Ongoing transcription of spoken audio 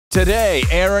Today,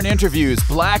 Aaron interviews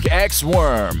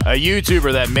BlackxWorm, a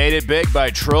YouTuber that made it big by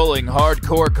trolling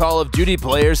hardcore Call of Duty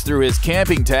players through his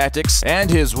camping tactics and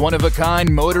his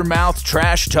one-of-a-kind motor-mouth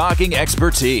trash-talking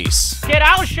expertise. Kid,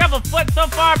 I will shove a foot so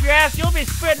far up your ass, you'll be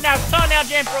spitting out toenail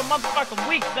jam for a motherfucking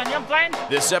week, son, you know what I'm saying?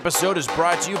 This episode is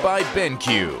brought to you by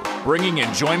BenQ, bringing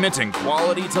enjoyment and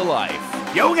quality to life.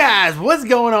 Yo guys, what's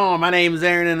going on? My name is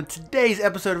Aaron, and in today's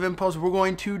episode of Impulse, we're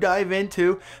going to dive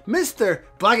into Mr.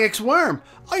 BlackxWorm.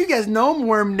 Oh, you guys know him,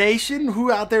 Worm Nation. Who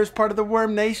out there is part of the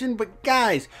Worm Nation? But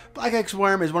guys,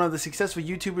 BlackxWorm is one of the successful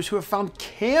YouTubers who have found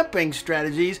camping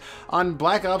strategies on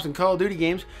Black Ops and Call of Duty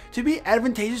games to be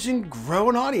advantageous and grow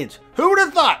an audience. Who would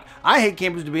have thought? I hate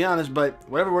campers, to be honest, but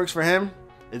whatever works for him,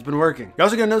 it's been working. You're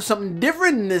also going to know something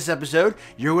different in this episode.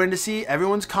 You're going to see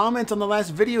everyone's comments on the last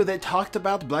video that talked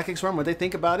about BlackxWorm, what they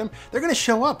think about him. They're going to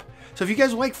show up. So if you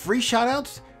guys like free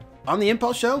shoutouts on the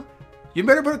Impulse Show, you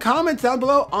better put a comment down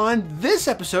below on this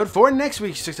episode for next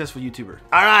week's successful YouTuber.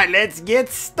 All right, let's get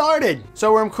started.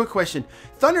 So Worm, quick question.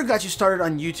 Thunder got you started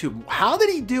on YouTube. How did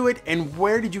he do it, and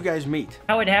where did you guys meet?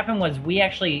 How it happened was we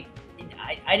actually,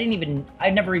 I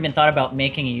never even thought about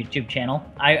making a YouTube channel.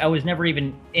 I was never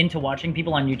even into watching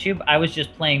people on YouTube. I was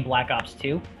just playing Black Ops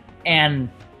 2, and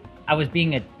I was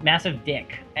being a massive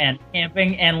dick and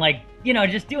camping and, like, you know,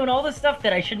 just doing all the stuff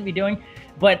that I shouldn't be doing.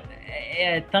 But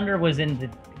Thunder was in the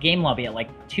game lobby at like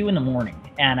 2 in the morning,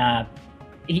 and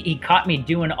he caught me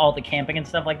doing all the camping and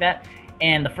stuff like that.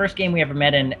 And the first game we ever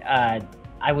met in,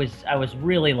 I was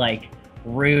really like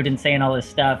rude and saying all this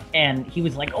stuff, and he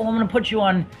was like, "Oh, I'm gonna put you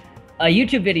on a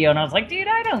YouTube video," and I was like, "Dude,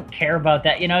 I don't care about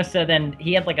that," you know. So then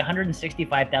he had like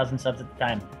 165,000 subs at the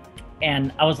time,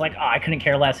 and I was like, "Oh, I couldn't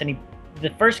care less." And the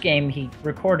first game he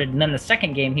recorded, and then the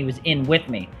second game he was in with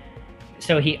me,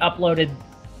 so he uploaded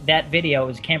that video. It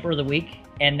was Camper of the Week.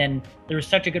 And then there was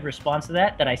such a good response to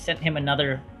that I sent him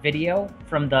another video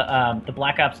from the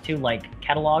Black Ops 2 like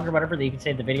catalog or whatever that you can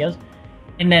save the videos.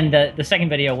 And then the second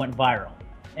video went viral,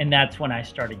 and that's when I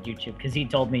started YouTube, because he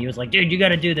told me, he was like, "Dude, you got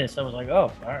to do this." I was like,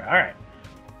 "Oh, all right."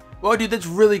 Well, dude, that's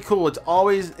really cool. It's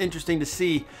always interesting to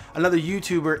see another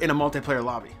YouTuber in a multiplayer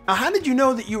lobby. Now, how did you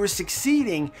know that you were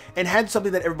succeeding and had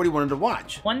something that everybody wanted to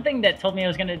watch? One thing that told me I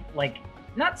was gonna like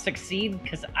not succeed,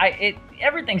 because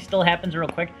everything still happens real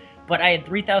quick. But I had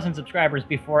 3,000 subscribers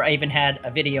before I even had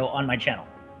a video on my channel,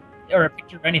 or a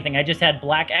picture or anything. I just had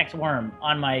BlackxWorm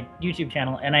on my YouTube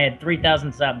channel, and I had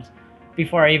 3,000 subs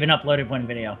before I even uploaded one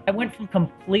video. I went from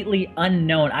completely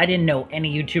unknown. I didn't know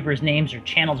any YouTubers' names or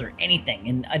channels or anything,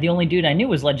 and the only dude I knew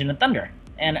was Legend of Thunder,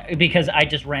 and because I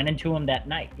just ran into him that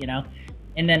night, you know.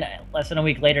 And then less than a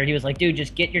week later, he was like, "Dude,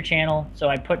 just get your channel." So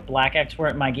I put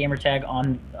BlackxWorm, my gamer tag,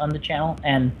 on the channel,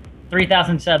 and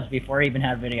 3,000 subs before I even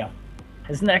had a video.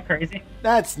 Isn't that crazy?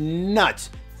 That's nuts.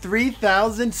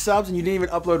 3,000 subs and you didn't even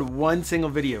upload one single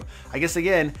video. I guess,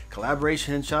 again,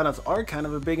 collaboration and shoutouts are kind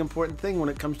of a big important thing when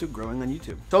it comes to growing on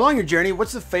YouTube. So along your journey,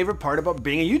 what's the favorite part about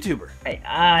being a YouTuber?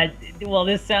 Hey, well,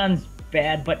 this sounds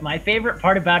bad, but my favorite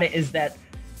part about it is that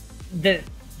the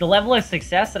level of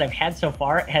success that I've had so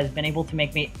far has been able to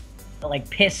make me like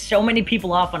piss so many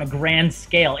people off on a grand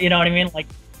scale. You know what I mean? Like,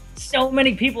 so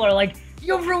many people are like,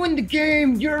 "You've ruined the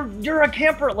game, you're a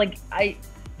camper." Like,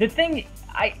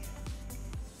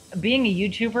 being a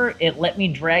YouTuber, it let me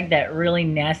drag that really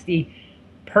nasty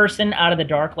person out of the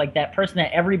dark, like that person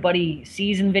that everybody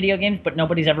sees in video games, but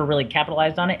nobody's ever really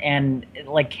capitalized on it, and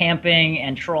like camping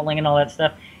and trolling and all that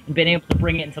stuff, and being able to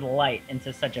bring it into the light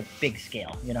into such a big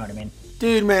scale, you know what I mean?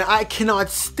 Dude, man, I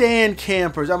cannot stand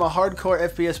campers. I'm a hardcore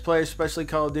FPS player, especially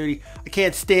Call of Duty. I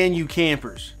can't stand you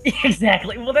campers.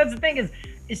 Exactly. Well, that's the thing is,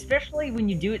 especially when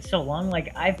you do it so long,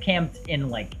 like I've camped in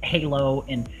like Halo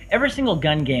and every single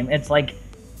gun game. It's like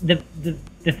the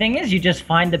thing is, you just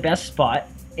find the best spot.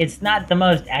 It's not the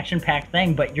most action-packed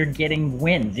thing, but you're getting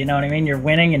wins, you know what I mean? You're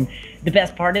winning, and the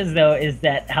best part is, though, is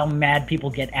that how mad people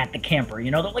get at the camper,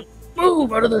 you know? They're like,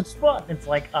 "Move out of the spot." It's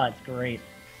like, oh, it's great.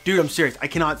 Dude, I'm serious. I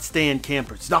cannot stand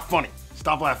campers. It's not funny.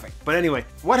 Stop laughing. But anyway,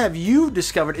 what have you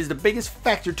discovered is the biggest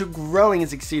factor to growing and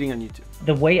succeeding on YouTube?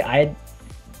 The way I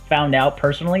found out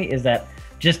personally is that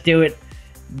just do it,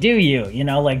 you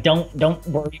know, like don't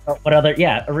worry about what other,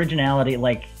 originality,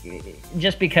 like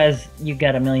just because you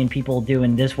got a million people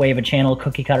doing this way of a channel,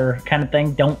 cookie cutter kind of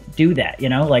thing, don't do that, you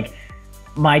know. Like,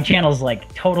 my channel's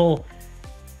like total,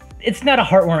 it's not a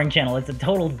heartwarming channel, it's a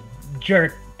total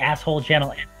jerk asshole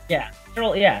channel.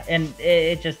 And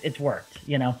it's worked,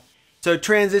 you know. So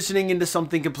transitioning into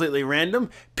something completely random,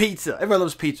 pizza. Everyone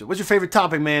loves pizza. What's your favorite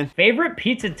topping, man? Favorite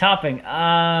pizza topping?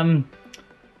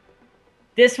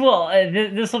 This will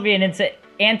be an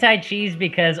anti-cheese,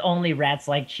 because only rats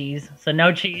like cheese. So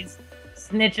no cheese.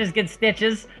 snitches get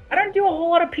stitches. I don't do a whole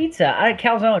lot of pizza. I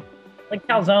calzone, like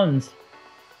calzones,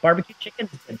 barbecue chicken.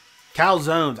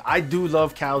 Calzones. I do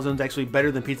love calzones actually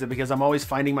better than pizza because I'm always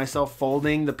finding myself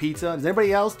folding the pizza. Does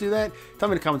anybody else do that? Tell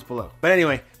me in the comments below. But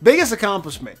anyway, biggest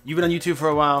accomplishment. You've been on YouTube for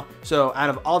a while, so out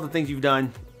of all the things you've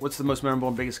done, what's the most memorable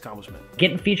and biggest accomplishment?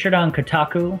 Getting featured on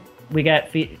Kotaku. We got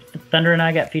Thunder and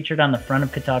I got featured on the front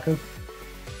of Kotaku.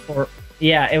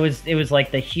 Yeah, it was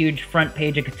like the huge front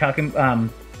page of Kotaku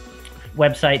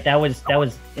website. That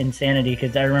was insanity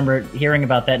because I remember hearing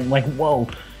about that and like, whoa.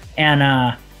 And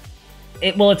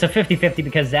it's a 50-50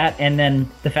 because that, and then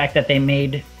the fact that they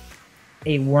made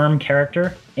a worm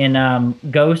character in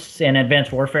Ghosts and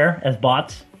Advanced Warfare as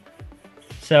bots.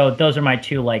 So those are my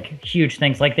two like huge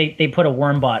things. Like they put a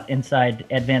worm bot inside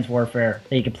Advanced Warfare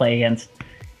that you could play against,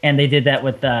 and they did that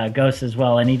with Ghosts as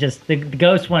well. And the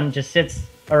Ghost one just sits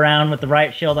around with the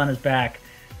riot shield on his back,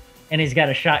 and he's got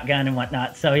a shotgun and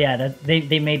whatnot. So yeah,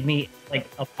 they made me like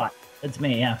a bot. That's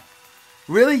me, yeah.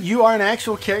 Really? You are an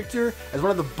actual character as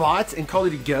one of the bots in Call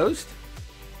of Duty Ghost?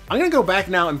 I'm going to go back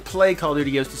now and play Call of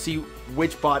Duty Ghost to see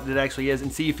which bot it actually is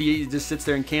and see if he just sits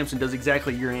there and camps and does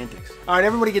exactly your antics. Alright,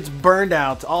 everybody gets burned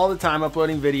out all the time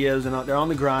uploading videos and they're on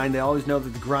the grind. They always know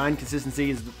that the grind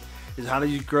consistency is how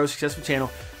to grow a successful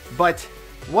channel. But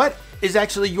what is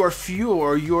actually your fuel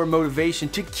or your motivation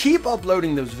to keep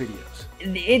uploading those videos?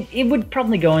 It would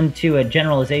probably go into a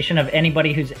generalization of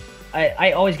anybody who's...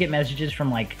 I always get messages from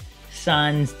like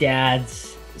sons,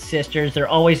 dads, sisters. They're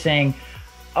always saying,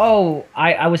 oh,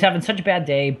 I was having such a bad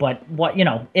day, but what, you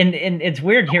know, and it's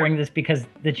weird hearing this because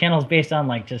the channel is based on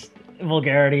like just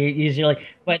vulgarity usually,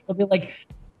 but they'll be like,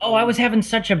 oh, I was having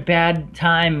such a bad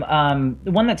time.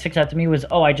 The one that sticks out to me was,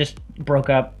 oh, I just broke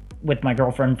up with my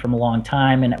girlfriend from a long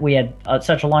time and we had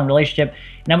such a long relationship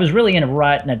and I was really in a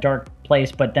rut in a dark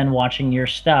place, but then watching your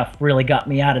stuff really got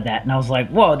me out of that. And I was like,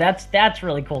 whoa, that's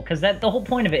really cool. Cause the whole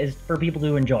point of it is for people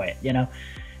to enjoy it, you know?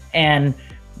 And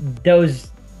those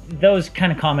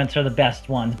kind of comments are the best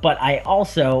ones, but I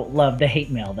also love the hate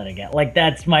mail that I get. Like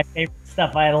that's my favorite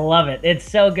stuff. I love it. It's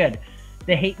so good.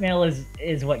 The hate mail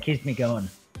is what keeps me going.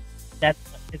 That's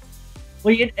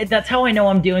how I know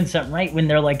I'm doing something right when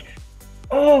they're like,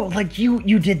 oh, like you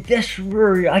did this,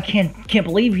 I can't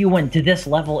believe you went to this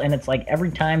level. And it's like every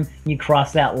time you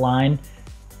cross that line,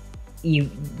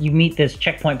 you meet this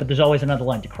checkpoint, but there's always another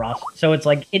line to cross. So it's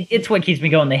like it's what keeps me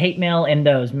going. The hate mail and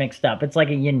those mixed up. It's like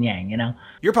a yin yang, you know.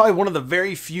 You're probably one of the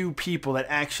very few people that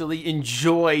actually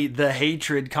enjoy the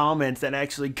hatred comments that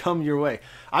actually come your way.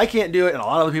 I can't do it, and a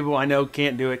lot of other people I know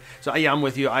can't do it. So yeah, I'm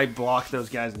with you. I block those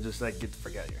guys and just like get the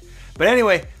frick out of here. But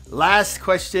anyway, last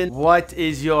question. What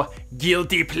is your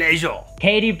guilty pleasure?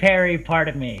 Katy Perry, Part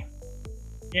of Me.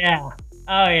 Yeah.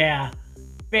 Oh, yeah.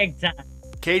 Big time.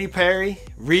 Katy Perry?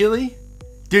 Really?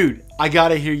 Dude, I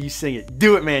gotta hear you sing it.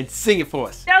 Do it, man. Sing it for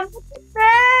us. Yeah,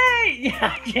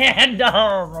 I can't.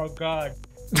 Oh, my God.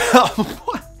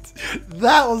 What?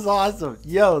 That was awesome.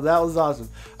 Yo, that was awesome.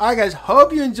 Alright, guys.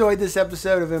 Hope you enjoyed this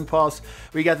episode of Impulse.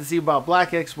 We got to see about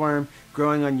BlackxWorm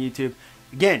growing on YouTube.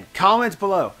 Again, comments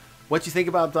below what you think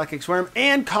about BlackxWorm,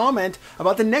 and comment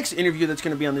about the next interview that's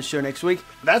going to be on this show next week.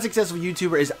 That successful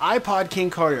YouTuber is iPod King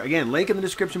Carter. Again, link in the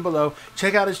description below.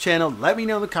 Check out his channel. Let me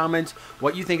know in the comments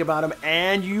what you think about him,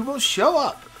 and you will show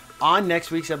up on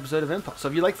next week's episode of Impulse. So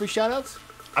if you like free shoutouts,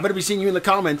 I better be seeing you in the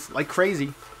comments like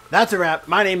crazy. That's a wrap.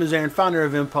 My name is Aaron, founder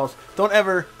of Impulse. Don't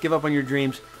ever give up on your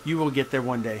dreams. You will get there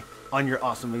one day on your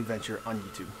awesome adventure on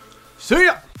YouTube. See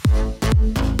ya!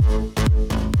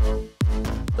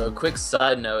 So quick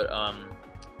side note,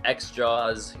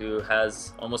 xJaws, who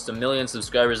has almost 1 million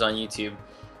subscribers on YouTube,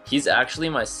 he's actually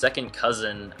my second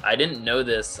cousin. I didn't know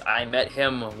this. I met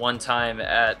him one time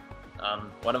at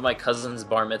one of my cousin's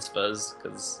bar mitzvahs,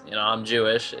 because, you know, I'm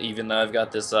Jewish, even though I've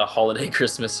got this holiday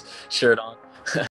Christmas shirt on.